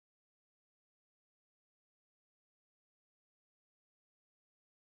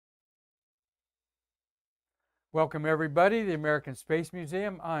Welcome everybody to the American Space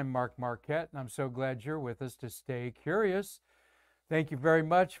Museum. I'm Mark Marquette, and I'm so glad you're with us to stay curious. Thank you very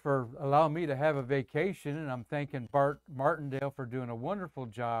much for allowing me to have a vacation, and I'm thanking Bart Martindale for doing a wonderful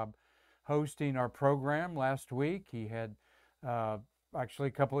job hosting our program last week. He had uh, actually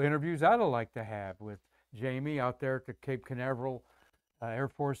a couple of interviews I'd like to have with Jamie out there at the Cape Canaveral Air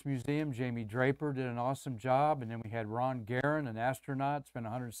Force Museum. Jamie Draper did an awesome job, and then we had Ron Guerin, an astronaut, spent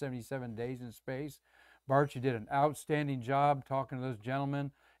 177 days in space. Bart, you did an outstanding job talking to those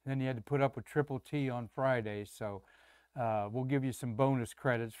gentlemen, and then you had to put up with Triple T on Friday, so we'll give you some bonus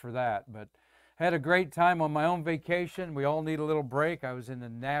credits for that. But had a great time on my own vacation. We all need a little break. I was in the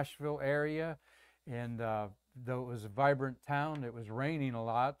Nashville area, and though it was a vibrant town, it was raining a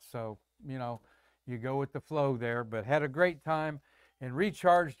lot, so you go with the flow there. But had a great time and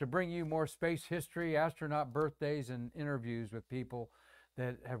recharged to bring you more space history, astronaut birthdays, and interviews with people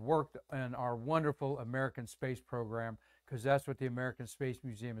that have worked in our wonderful American space program, because that's what the American Space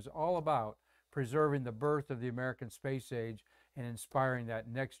Museum is all about, preserving the birth of the American space age and inspiring that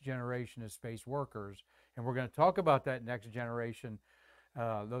next generation of space workers. And we're going to talk about that next generation,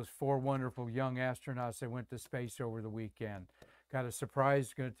 those four wonderful young astronauts that went to space over the weekend. Got a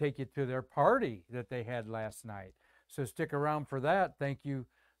surprise, going to take you to their party that they had last night. So stick around for that. Thank you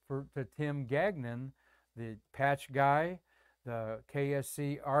to Tim Gagnon, the patch guy, the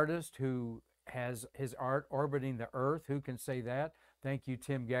KSC artist who has his art orbiting the Earth. Who can say that? Thank you,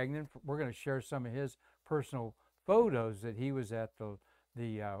 Tim Gagnon. We're going to share some of his personal photos that he was at the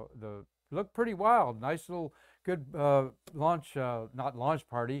looked pretty wild. Nice little good launch, not launch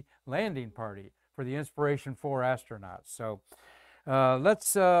party, landing party for the Inspiration 4 astronauts. So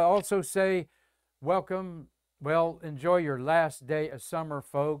let's also say welcome. Well, enjoy your last day of summer,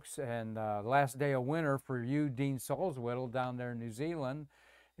 folks, and last day of winter for you, Dean Salzwedel, down there in New Zealand,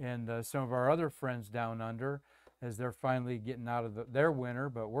 and some of our other friends down under, as they're finally getting out of their winter.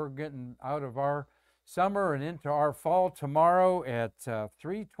 But we're getting out of our summer and into our fall tomorrow at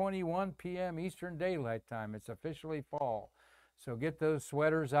 3:21 p.m. Eastern Daylight Time. It's officially fall. So get those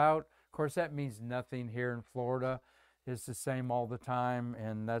sweaters out. Of course, that means nothing here in Florida. It's the same all the time,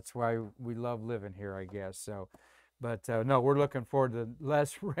 and that's why we love living here, I guess. So, but no, we're looking forward to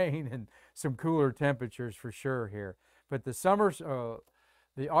less rain and some cooler temperatures for sure here. But the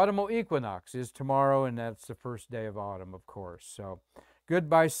the autumnal equinox is tomorrow, and that's the first day of autumn, of course. So,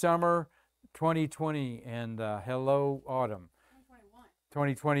 goodbye summer 2020, and hello autumn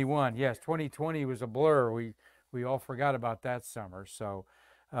 2021. Yes, 2020 was a blur. We all forgot about that summer. So,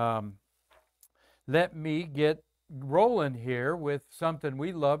 let me get rolling here with something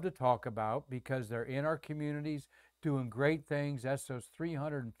we love to talk about, because they're in our communities doing great things. That's those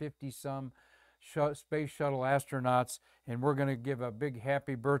 350 some space shuttle astronauts, and we're going to give a big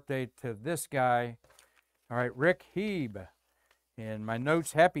happy birthday to this guy. All right, Rick Hebe. In my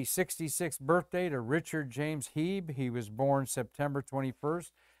notes, happy 66th birthday to Richard James Hebe. He was born September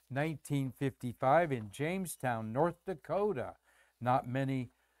 21st, 1955 in Jamestown, North Dakota. Not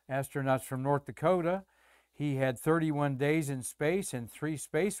many astronauts from North Dakota. He had 31 days in space and 3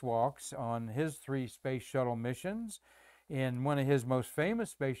 spacewalks on his 3 space shuttle missions. In one of his most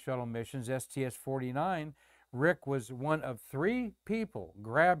famous space shuttle missions, STS-49, Rick was one of 3 people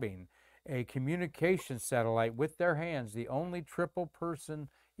grabbing a communication satellite with their hands, the only triple-person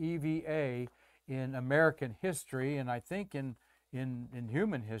EVA in American history, and I think in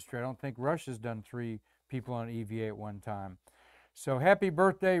human history. I don't think Russia's done 3 people on EVA at one time. So happy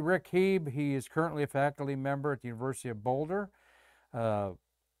birthday, Rick Hebe. He is currently a faculty member at the University of Boulder, and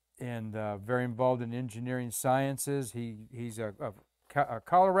very involved in engineering sciences. He's a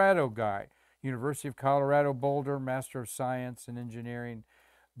Colorado guy, University of Colorado Boulder, Master of Science in Engineering,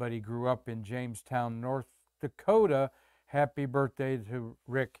 but he grew up in Jamestown, North Dakota. Happy birthday to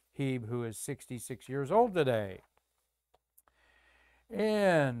Rick Hebe, who is 66 years old today.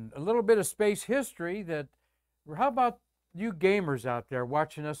 And a little bit of space history. How about you gamers out there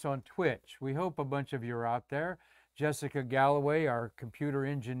watching us on Twitch? We hope a bunch of you are out there. Jessica Galloway, our computer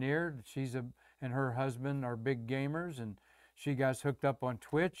engineer, and her husband are big gamers, and she got us hooked up on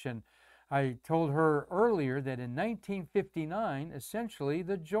Twitch. And I told her earlier that in 1959, essentially,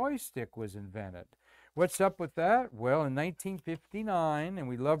 the joystick was invented. What's up with that? Well, in 1959, and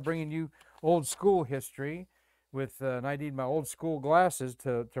we love bringing you old school history, and I need my old school glasses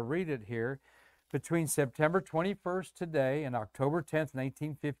to read it here. Between September 21st today and October 10th,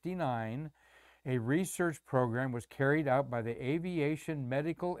 1959, a research program was carried out by the Aviation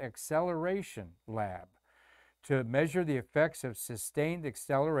Medical Acceleration Lab to measure the effects of sustained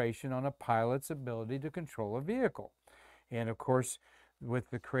acceleration on a pilot's ability to control a vehicle. And of course,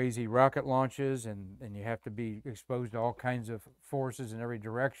 with the crazy rocket launches, and you have to be exposed to all kinds of forces in every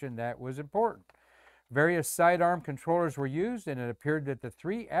direction. That was important. Various sidearm controllers were used, and it appeared that the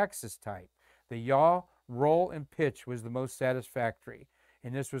 3-axis type, the yaw, roll, and pitch, was the most satisfactory.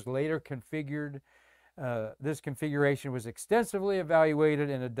 And this was later configured. This configuration was extensively evaluated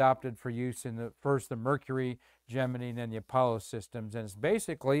and adopted for use in the Mercury, Gemini, and then the Apollo systems. And it's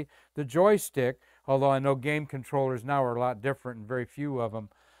basically the joystick, although I know game controllers now are a lot different, and very few of them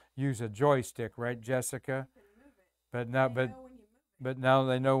use a joystick, right, Jessica? But now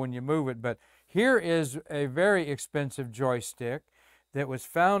they know when you move it. But here is a very expensive joystick that was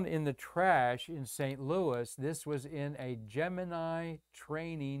found in the trash in St. Louis. This was in a Gemini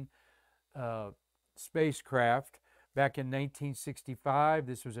training spacecraft back in 1965.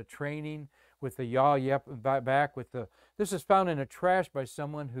 This was a training with the yaw back with the. This is found in a trash by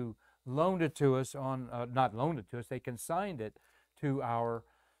someone who loaned it to us on, not loaned it to us, they consigned it to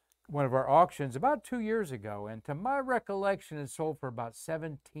one of our auctions about 2 years ago. And to my recollection, it sold for about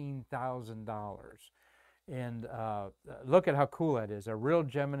 $17,000. And look at how cool that is, a real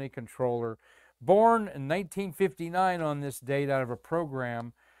Gemini controller. Born in 1959 on this date out of a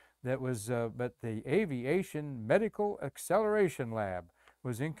program that was, but the Aviation Medical Acceleration Lab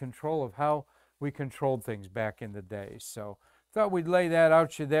was in control of how we controlled things back in the day. So thought we'd lay that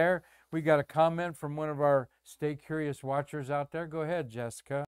out you there. We got a comment from one of our Stay Curious watchers out there. Go ahead,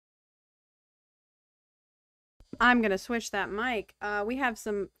 Jessica. I'm going to switch that mic. We have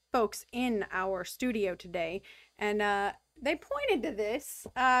some folks in our studio today, and they pointed to this.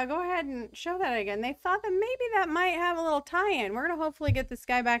 Go ahead and show that again. They thought that maybe that might have a little tie-in. We're going to hopefully get this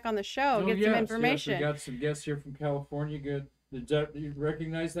guy back on the show, get some information. Yes, we got some guests here from California. Good. Did you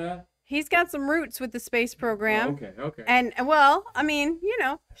recognize that? He's got some roots with the space program. Oh, okay. And, well, I mean, you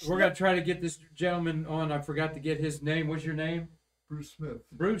know. We're going to try to get this gentleman on. I forgot to get his name. What's your name? Bruce Smith.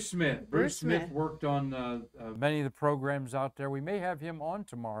 Bruce Smith. Bruce Smith worked on many of the programs out there. We may have him on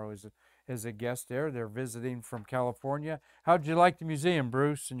tomorrow as a guest there. They're visiting from California. How'd you like the museum,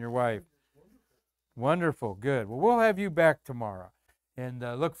 Bruce, and your wife? Wonderful. Good. Well, we'll have you back tomorrow, and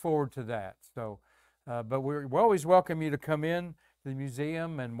look forward to that. So, but we always welcome you to come in to the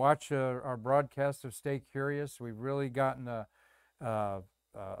museum and watch our broadcast of Stay Curious. We've really gotten a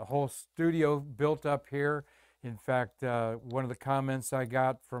whole studio built up here. In fact, one of the comments I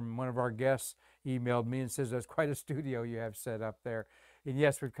got from one of our guests emailed me and says, "That's quite a studio you have set up there." And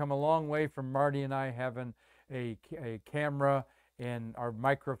yes, we've come a long way from Marty and I having a camera, and our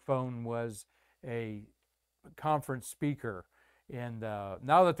microphone was a conference speaker. And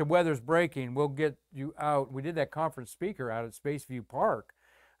now that the weather's breaking, we'll get you out. We did that conference speaker out at Spaceview Park,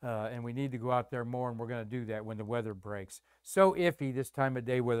 and we need to go out there more, and we're going to do that when the weather breaks. So iffy this time of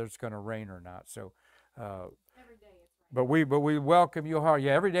day whether it's going to rain or not. So. Every day it's But we welcome you hard.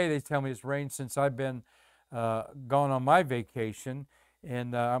 Yeah, every day they tell me it's rained since I've been gone on my vacation,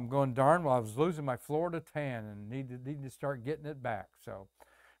 and I'm going, darn, well, I was losing my Florida tan and need to start getting it back. So,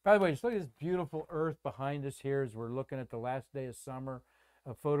 by the way, just look at this beautiful earth behind us here as we're looking at the last day of summer.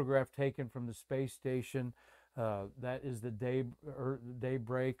 A photograph taken from the space station. That is the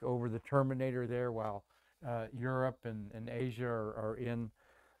daybreak over the Terminator there, while Europe and Asia are in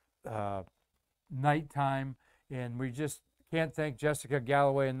nighttime. And we just can't thank Jessica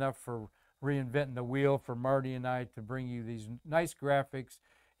Galloway enough for reinventing the wheel for Marty and I to bring you these nice graphics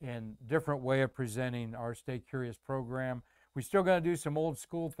and different way of presenting our Stay Curious program. We're still going to do some old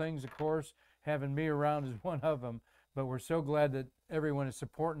school things, of course. Having me around is one of them. But we're so glad that everyone is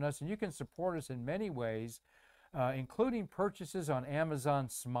supporting us. And you can support us in many ways, including purchases on Amazon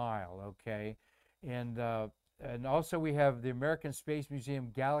Smile, okay? And also we have the American Space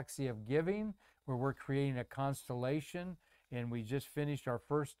Museum Galaxy of Giving, where we're creating a constellation, and we just finished our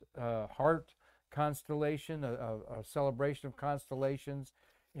first heart constellation, a celebration of constellations,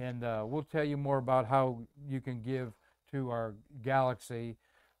 and we'll tell you more about how you can give to our galaxy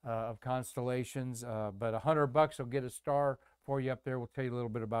of constellations, but $100 will get a star for you up there. We'll tell you a little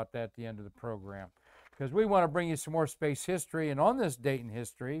bit about that at the end of the program, because we want to bring you some more space history. And on this date in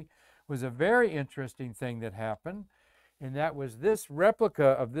history was a very interesting thing that happened. And that was this replica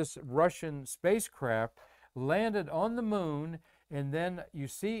of this Russian spacecraft landed on the moon. And then you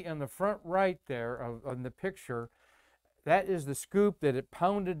see in the front right there on the picture, that is the scoop that it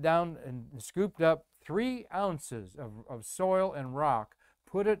pounded down and scooped up 3 ounces of soil and rock,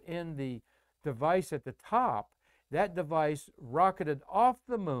 put it in the device at the top. That device rocketed off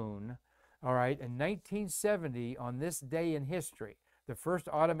the moon, all right, in 1970 on this day in history. The first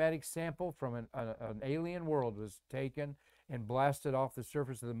automatic sample from an alien world was taken and blasted off the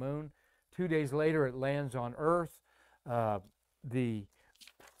surface of the moon. 2 days later, it lands on Earth. the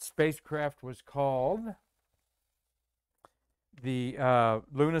spacecraft was called the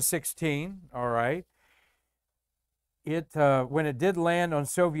Luna 16, all right. It when it did land on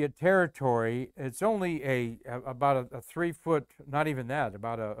Soviet territory, it's only about a 3-foot, not even that,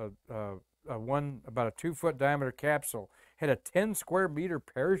 about about a 2-foot diameter capsule. Had a 10 square meter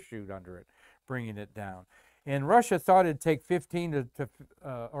parachute under it, bringing it down. And Russia thought it'd take 15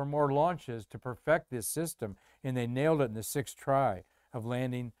 or more launches to perfect this system, and they nailed it in the 6th try of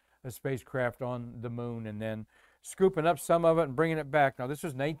landing a spacecraft on the moon and then scooping up some of it and bringing it back. Now, this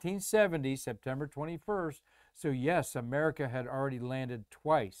was 1970, September 21st. So yes, America had already landed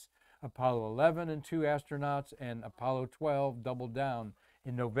twice, Apollo 11 and 2 astronauts, and Apollo 12 doubled down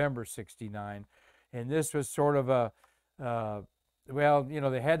in November 69. And this was sort of a, well, you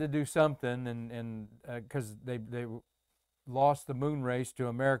know, they had to do something, and because they lost the moon race to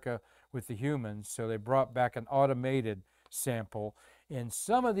America with the humans, so they brought back an automated sample. And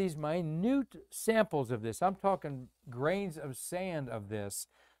some of these minute samples of this, I'm talking grains of sand of this,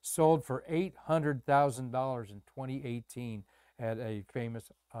 sold for $800,000 in 2018 at a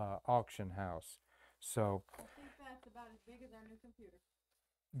famous auction house. So I think that's about as big as our new computer.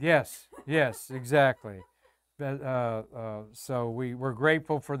 yes, yes, exactly. So we're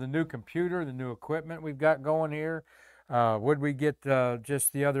grateful for the new computer, the new equipment we've got going here. What did we get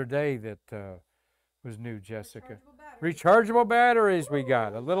just the other day that was new, Jessica? Rechargeable batteries we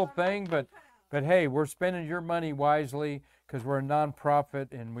got. A little thing, but hey, we're spending your money wisely because we're a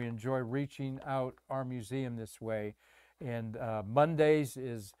nonprofit and we enjoy reaching out our museum this way. And Mondays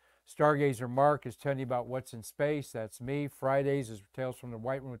is Stargazer Mark is telling you about what's in space. That's me. Fridays is Tales from the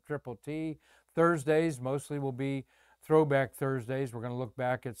White Room with Triple T. Thursdays mostly will be Throwback Thursdays. We're going to look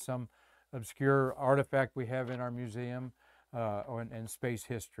back at some obscure artifact we have in our museum and space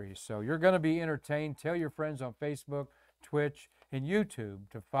history. So you're going to be entertained. Tell your friends on Facebook, Twitch, and YouTube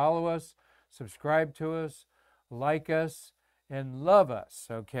to follow us, subscribe to us, like us, and love us,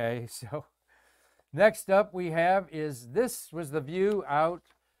 okay? So next up we have is, this was the view out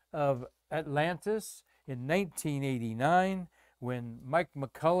of Atlantis in 1989 when Mike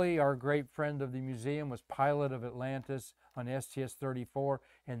McCulley, our great friend of the museum, was pilot of Atlantis on STS-34,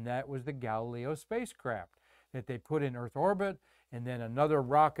 and that was the Galileo spacecraft that they put in Earth orbit, and then another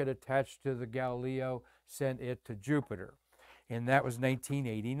rocket attached to the Galileo sent it to Jupiter. And that was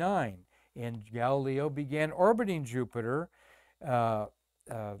 1989. And Galileo began orbiting Jupiter 4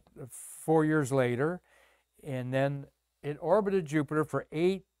 years later, and then it orbited Jupiter for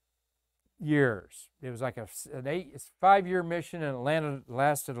 8 years. It was like a 5-year mission, and it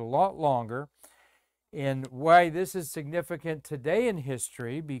lasted a lot longer. And why this is significant today in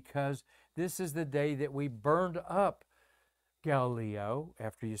history, because this is the day that we burned up Galileo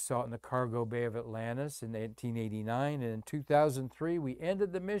after you saw it in the cargo bay of Atlantis in 1989. And in 2003, we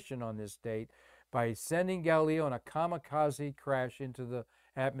ended the mission on this date by sending Galileo on a kamikaze crash into the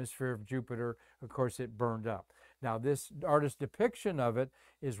atmosphere of Jupiter. Of course, it burned up. Now, this artist's depiction of it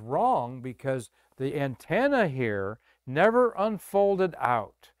is wrong because the antenna here never unfolded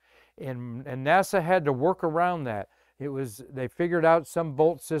out. And NASA had to work around that. They figured out some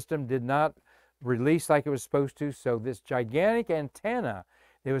bolt system did not release like it was supposed to, so this gigantic antenna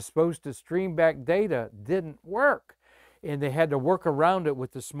that was supposed to stream back data didn't work. And they had to work around it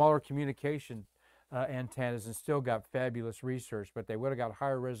with the smaller communication antennas, and still got fabulous research, but they would have got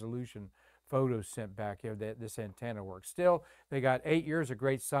higher resolution photos sent back if this antenna worked. Still, they got 8 years of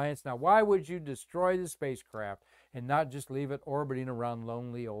great science. Now, why would you destroy the spacecraft and not just leave it orbiting around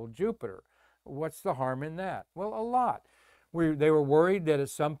lonely old Jupiter? What's the harm in that? Well, a lot. They were worried that at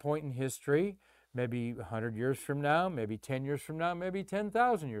some point in history, maybe 100 years from now, maybe 10 years from now, maybe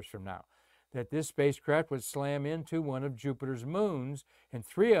 10,000 years from now, that this spacecraft would slam into one of Jupiter's moons, and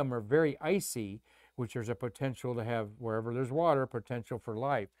 3 of them are very icy, which there's a potential to have, wherever there's water, potential for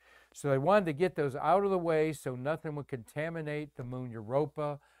life. So they wanted to get those out of the way so nothing would contaminate the moon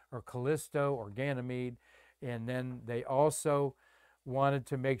Europa or Callisto or Ganymede. And then they also wanted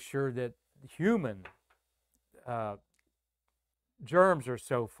to make sure that human germs or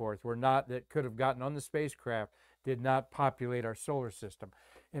so forth that could have gotten on the spacecraft did not populate our solar system.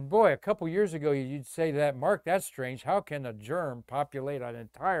 And boy, a couple years ago, you'd say to that, Mark, that's strange. How can a germ populate an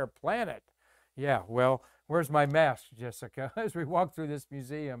entire planet? Yeah, well, where's my mask, Jessica, as we walk through this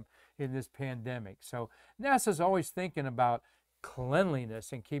museum in this pandemic? So NASA's always thinking about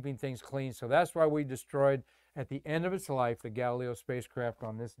cleanliness and keeping things clean. So that's why we destroyed, at the end of its life, the Galileo spacecraft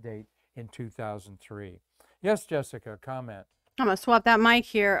on this date in 2003. Yes, Jessica, comment. I'm going to swap that mic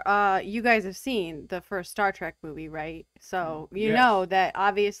here. You guys have seen the first Star Trek movie, right? So you Yes. know that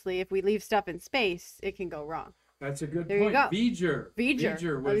obviously if we leave stuff in space, it can go wrong. That's a good There point. you go. V'ger.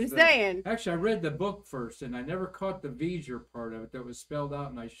 V'ger. I was the, saying. Actually, I read the book first, and I never caught the V'ger part of it that was spelled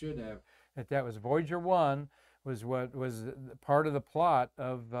out, and I should have. That was Voyager 1 was what was part of the plot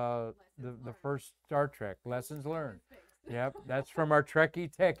of the first Star Trek, Lessons Learned. Yep, that's from our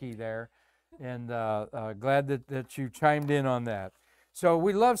Trekkie Techie there, and glad that you chimed in on that. So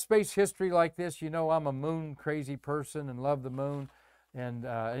we love space history like this. You know, I'm a moon crazy person and love the moon. And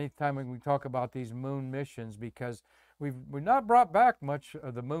anytime we talk about these moon missions, because we've not brought back much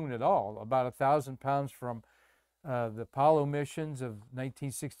of the moon at all, about 1,000 pounds from the Apollo missions of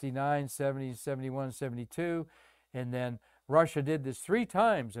 1969, 70, 71, 72. And then Russia did this 3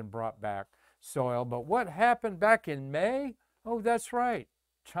 times and brought back soil. But what happened back in May? Oh, that's right.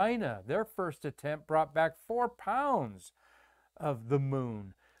 China, their first attempt brought back 4 pounds of the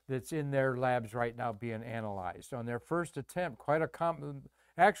moon that's in their labs right now being analyzed. On their first attempt, quite a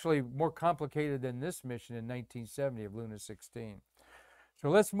actually more complicated than this mission in 1970 of Luna 16. So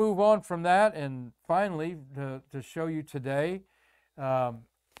let's move on from that, and finally to show you today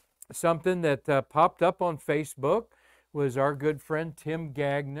something that popped up on Facebook was our good friend Tim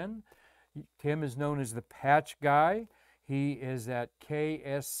Gagnon. Tim is known as the Patch Guy. He is at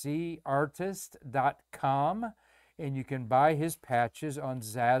kscartist.com. And you can buy his patches on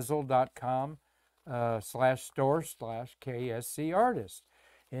Zazzle.com/store/KSC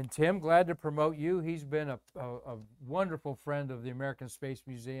And Tim, glad to promote you. He's been a wonderful friend of the American Space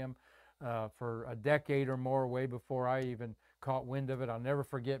Museum for a decade or more, way before I even caught wind of it. I'll never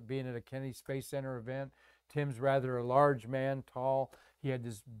forget being at a Kennedy Space Center event. Tim's rather a large man, tall. He had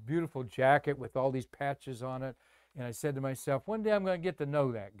this beautiful jacket with all these patches on it. And I said to myself, one day I'm going to get to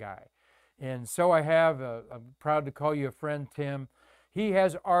know that guy. And so I have. I'm proud to call you a friend, Tim. He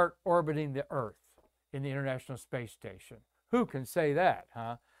has art orbiting the Earth in the International Space Station. Who can say that,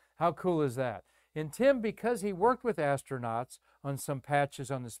 huh? How cool is that? And Tim, because he worked with astronauts on some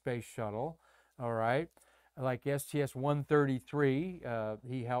patches on the space shuttle, all right, like STS-133,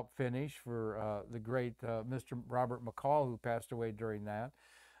 he helped finish for the great Mr. Robert McCall, who passed away during that.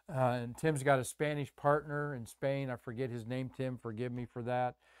 And Tim's got a Spanish partner in Spain. I forget his name, Tim. Forgive me for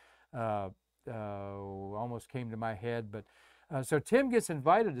that. Almost came to my head, but so Tim gets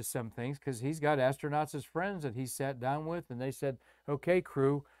invited to some things because he's got astronauts as friends that he sat down with, and they said, okay,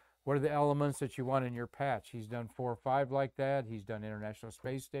 crew, what are the elements that you want in your patch? He's done 4 or 5 like that. He's done International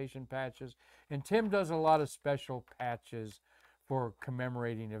Space Station patches, and Tim does a lot of special patches for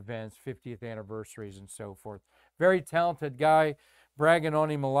commemorating events, 50th anniversaries and so forth. Very talented guy, bragging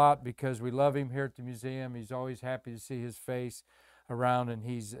on him a lot because we love him here at the museum. He's always happy to see his face around, and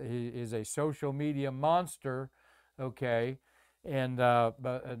he is a social media monster, okay? And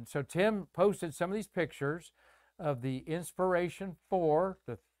so Tim posted some of these pictures of the Inspiration 4,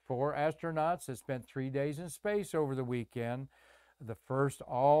 the 4 astronauts that spent 3 days in space over the weekend. The first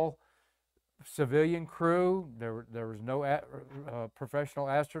all civilian crew. There was no professional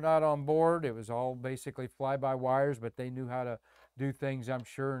astronaut on board. It was all basically fly-by-wires, but they knew how to do things, I'm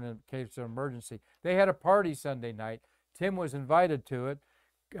sure, in case of emergency. They had a party Sunday night. Tim was invited to it.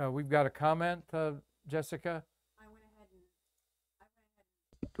 We've got a comment, Jessica?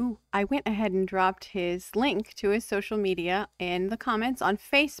 I went ahead and dropped his link to his social media in the comments on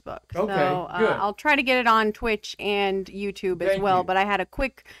Facebook. Okay, so good. I'll try to get it on Twitch and YouTube as well, but I had a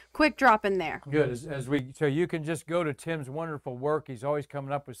quick drop in there. Good. So you can just go to Tim's wonderful work. He's always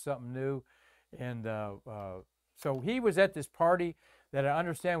coming up with something new. And so he was at this party that I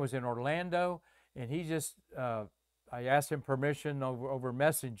understand was in Orlando, and he just I asked him permission over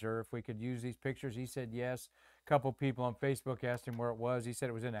Messenger if we could use these pictures. He said yes. A couple people on Facebook asked him where it was. He said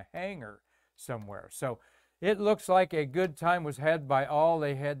it was in a hangar somewhere. So it looks like a good time was had by all.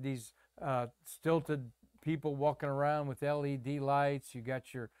 They had these stilted people walking around with LED lights. You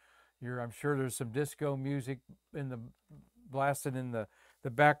got your I'm sure there's some disco music blasted in the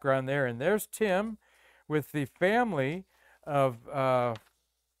background there. And there's Tim with the family of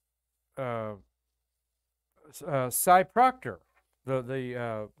Cy Proctor.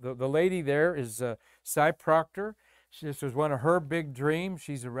 The lady there is Cy Proctor. This was one of her big dreams.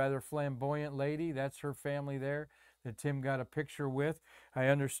 She's a rather flamboyant lady. That's her family there that Tim got a picture with. I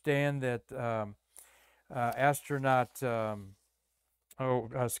understand that astronaut Scott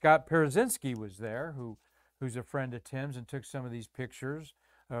Perezinski was there, who's a friend of Tim's, and took some of these pictures,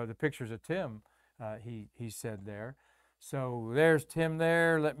 the pictures of Tim, he said there. So there's Tim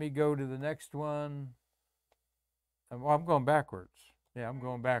there. Let me go to the next one. Well, I'm going backwards. Yeah, I'm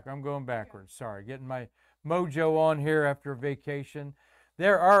going backwards. Sorry, getting my mojo on here after a vacation.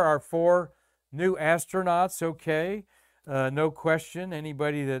 There are our 4 new astronauts, okay. No question,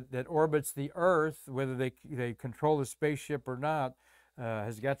 anybody that orbits the Earth, whether they control the spaceship or not,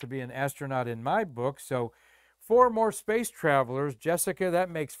 has got to be an astronaut in my book. So 4 more space travelers. Jessica, that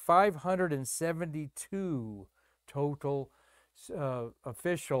makes 572 total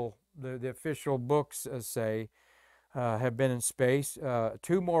official, the official books say, have been in space.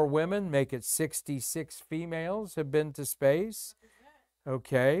 2 more women make it 66 females have been to space.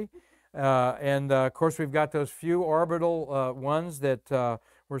 Okay. And of course, we've got those few orbital ones that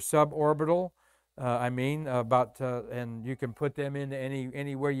were suborbital. And you can put them into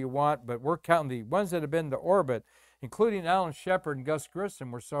anywhere you want, but we're counting the ones that have been to orbit, including Alan Shepard and Gus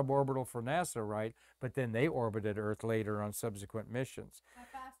Grissom, were suborbital for NASA, right? But then they orbited Earth later on subsequent missions. How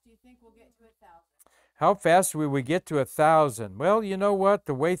fast do you think we'll get to 1,000? How fast will we get to 1,000? Well, you know what?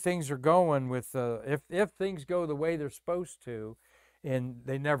 The way things are going with, if things go the way they're supposed to, and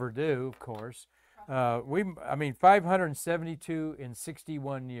they never do, of course. 572 in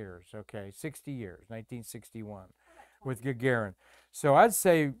 61 years, okay, 60 years, 1961, with Gagarin. So I'd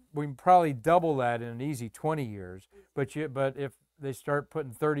say we can probably double that in an easy 20 years. But if they start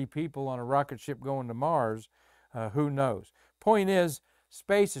putting 30 people on a rocket ship going to Mars, who knows? Point is,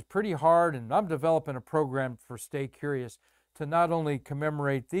 space is pretty hard, and I'm developing a program for Stay Curious to not only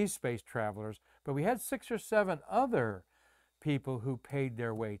commemorate these space travelers, but we had 6 or 7 other people who paid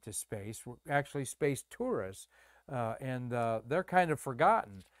their way to space, were actually space tourists, and they're kind of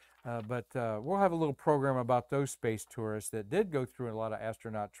forgotten. But we'll have a little program about those space tourists that did go through a lot of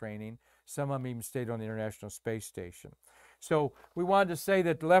astronaut training. Some of them even stayed on the International Space Station. So we wanted to say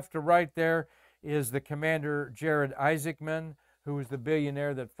that left to right there is the Commander Jared Isaacman, who was the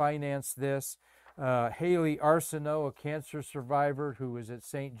billionaire that financed this. Haley Arsenault, a cancer survivor who was at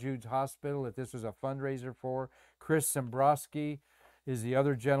St. Jude's Hospital that this was a fundraiser for. Chris Sembrowski is the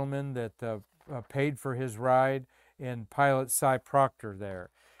other gentleman that paid for his ride, and pilot Cy Proctor there.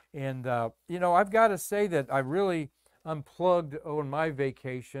 And, I've got to say that I really unplugged on my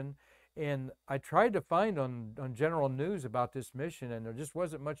vacation, and I tried to find on general news about this mission, and there just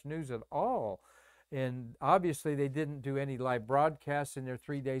wasn't much news at all. And obviously they didn't do any live broadcasts in their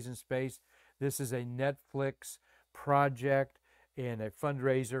 3 days in space. This is a Netflix project and a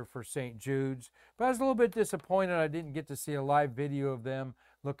fundraiser for St. Jude's. But I was a little bit disappointed I didn't get to see a live video of them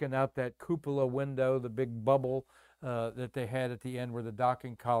looking out that cupola window, the big bubble that they had at the end where the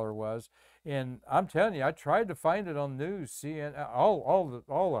docking collar was. And I'm telling you, I tried to find it on news, CNN,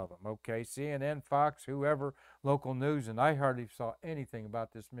 all of them, okay, CNN, Fox, whoever, local news, and I hardly saw anything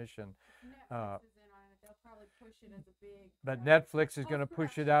about this mission. But Netflix is going to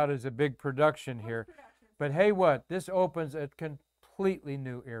push it out as a big production here. But hey, this opens a completely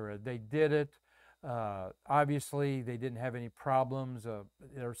new era. They did it. Obviously, they didn't have any problems.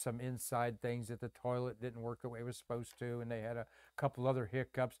 There were some inside things that the toilet didn't work the way it was supposed to, and they had a couple other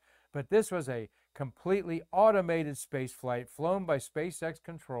hiccups. But this was a completely automated space flight flown by SpaceX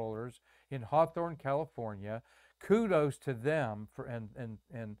controllers in Hawthorne, California. Kudos to them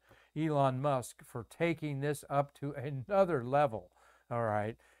and Elon Musk for taking this up to another level. All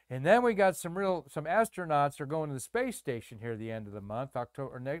right. And then we got some astronauts are going to the space station here at the end of the month,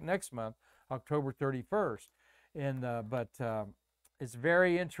 next month, October 31st. And it's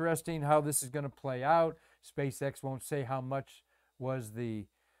very interesting how this is going to play out. SpaceX won't say how much was the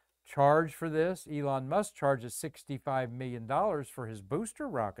charge for this. Elon Musk charges $65 million for his booster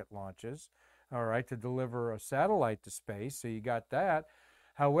rocket launches, all right, to deliver a satellite to space. So you got that.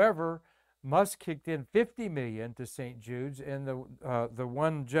 However, Musk kicked in $50 million to St. Jude's, and the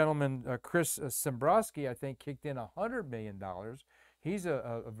one gentleman, Chris Sembrowski, I think, kicked in $100 million. He's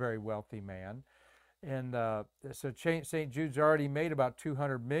a very wealthy man, and so St. Jude's already made about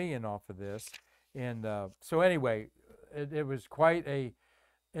 $200 million off of this. And so anyway, it was quite a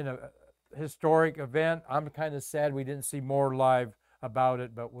historic event. I'm kind of sad we didn't see more live about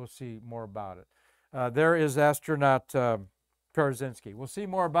it, but we'll see more about it. There is astronaut Perezinski. We'll see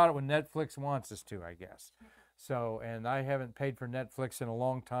more about it when Netflix wants us to, I guess. So, and I haven't paid for Netflix in a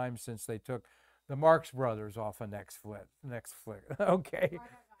long time since they took the Marx Brothers off of Netflix. Okay.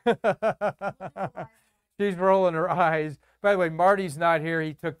 She's rolling her eyes. By the way, Marty's not here.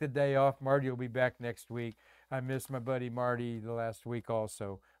 He took the day off. Marty will be back next week. I missed my buddy Marty the last week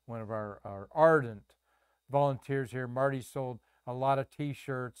also, one of our ardent volunteers here. Marty sold a lot of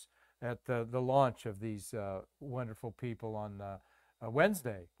T-shirts at the launch of these wonderful people on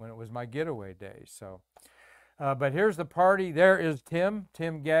Wednesday when it was my getaway day. So, but here's the party. There is Tim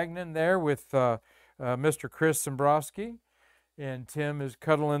Gagnon there with Mr. Chris Sembrowski. And Tim is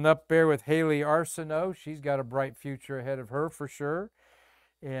cuddling up there with Haley Arsenault. She's got a bright future ahead of her for sure.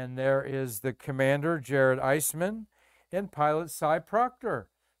 And there is the commander, Jared Isaacman. and pilot Cy Proctor.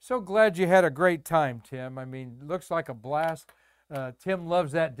 So glad you had a great time, Tim. I mean, looks like a blast. Tim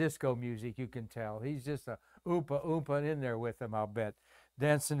loves that disco music, you can tell. He's just a oompa in there with him, I'll bet,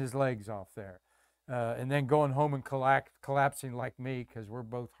 dancing his legs off there. And then going home and collapsing like me, because we're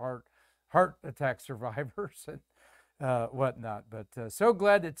both heart attack survivors and whatnot. But so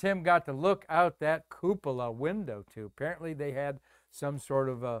glad that Tim got to look out that cupola window too. Apparently they had some sort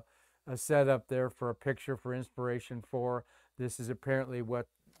of a setup there for a picture for inspiration for. This is apparently what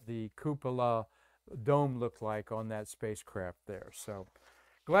the cupola dome looked like on that spacecraft there. So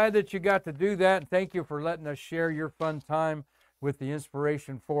glad that you got to do that. And thank you for letting us share your fun time with the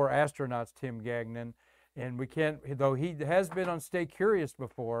Inspiration 4 astronauts, Tim Gagnon. And we can't, though he has been on Stay Curious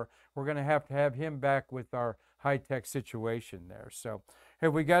before, we're going to have him back with our high-tech situation there. So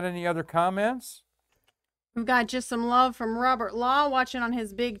have we got any other comments? We've got just some love from Robert Law watching on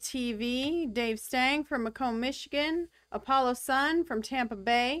his big TV. Dave Stang from Macomb, Michigan. Apollo Sun from Tampa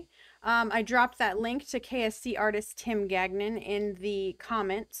Bay. I dropped that link to KSC artist Tim Gagnon in the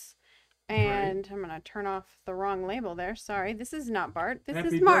comments. And I'm going to turn off the wrong label there. Sorry, this is not Bart. This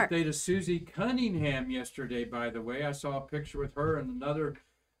is Mark. Happy birthday to Susie Cunningham yesterday, by the way. I saw a picture with her and another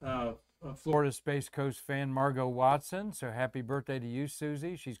Florida Space Coast fan, Margot Watson. So happy birthday to you,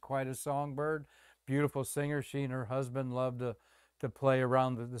 Susie. She's quite a songbird, beautiful singer. She and her husband love to play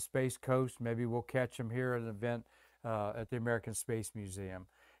around the Space Coast. Maybe we'll catch them here at an event at the American Space Museum.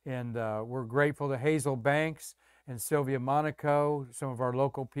 And we're grateful to Hazel Banks and Sylvia Monaco, some of our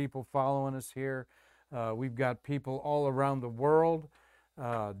local people following us here. We've got people all around the world.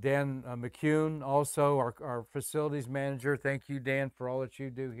 Dan McCune, also our facilities manager. Thank you, Dan, for all that you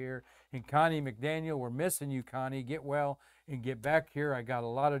do here. And Connie McDaniel, we're missing you, Connie. Get well and get back here. I got a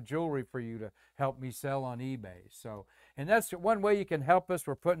lot of jewelry for you to help me sell on eBay. So, and that's one way you can help us.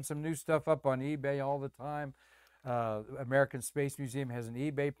 We're putting some new stuff up on eBay all the time. American Space Museum has an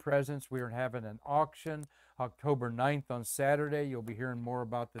eBay presence. We are having an auction October 9th on Saturday. You'll be hearing more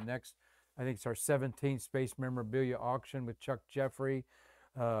about the next, I think it's our 17th space memorabilia auction with Chuck Jeffrey.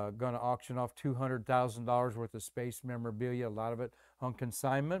 Going to auction off $200,000 worth of space memorabilia, a lot of it on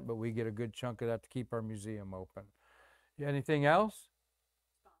consignment, but we get a good chunk of that to keep our museum open. Anything else?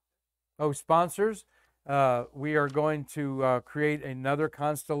 Oh, sponsors. We are going to create another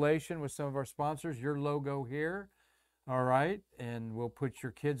constellation with some of our sponsors. Your logo here, all right? And we'll put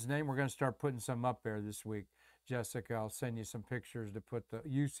your kid's name. We're going to start putting some up there this week. Jessica, I'll send you some pictures to put the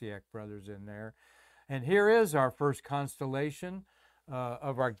Usiak brothers in there. And here is our first constellation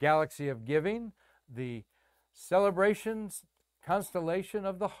of our Galaxy of Giving, the Celebrations Constellation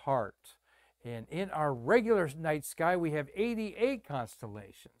of the Heart. And in our regular night sky, we have 88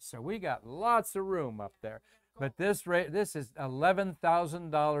 constellations. So we got lots of room up there. But this is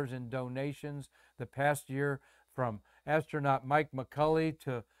 $11,000 in donations the past year from astronaut Mike McCulley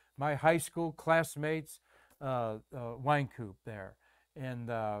to my high school classmates' wine coop there.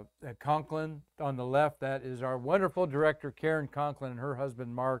 And at Conklin on the left, that is our wonderful director, Karen Conklin, and her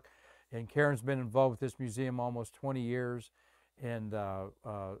husband, Mark. And Karen's been involved with this museum almost 20 years. And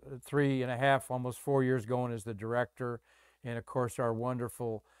 3.5, almost 4 years going as the director. And of course, our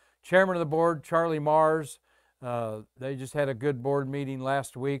wonderful chairman of the board, Charlie Mars. They just had a good board meeting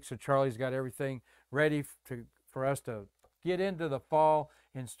last week, so Charlie's got everything ready for us to get into the fall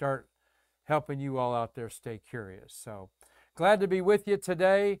and start helping you all out there stay curious. So glad to be with you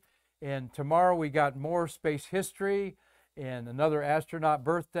today. And tomorrow we got more space history and another astronaut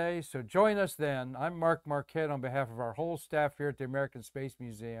birthday. So join us then. I'm Mark Marquette on behalf of our whole staff here at the American Space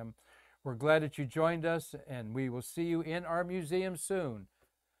Museum. We're glad that you joined us, and we will see you in our museum soon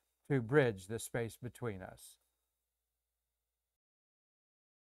to bridge the space between us.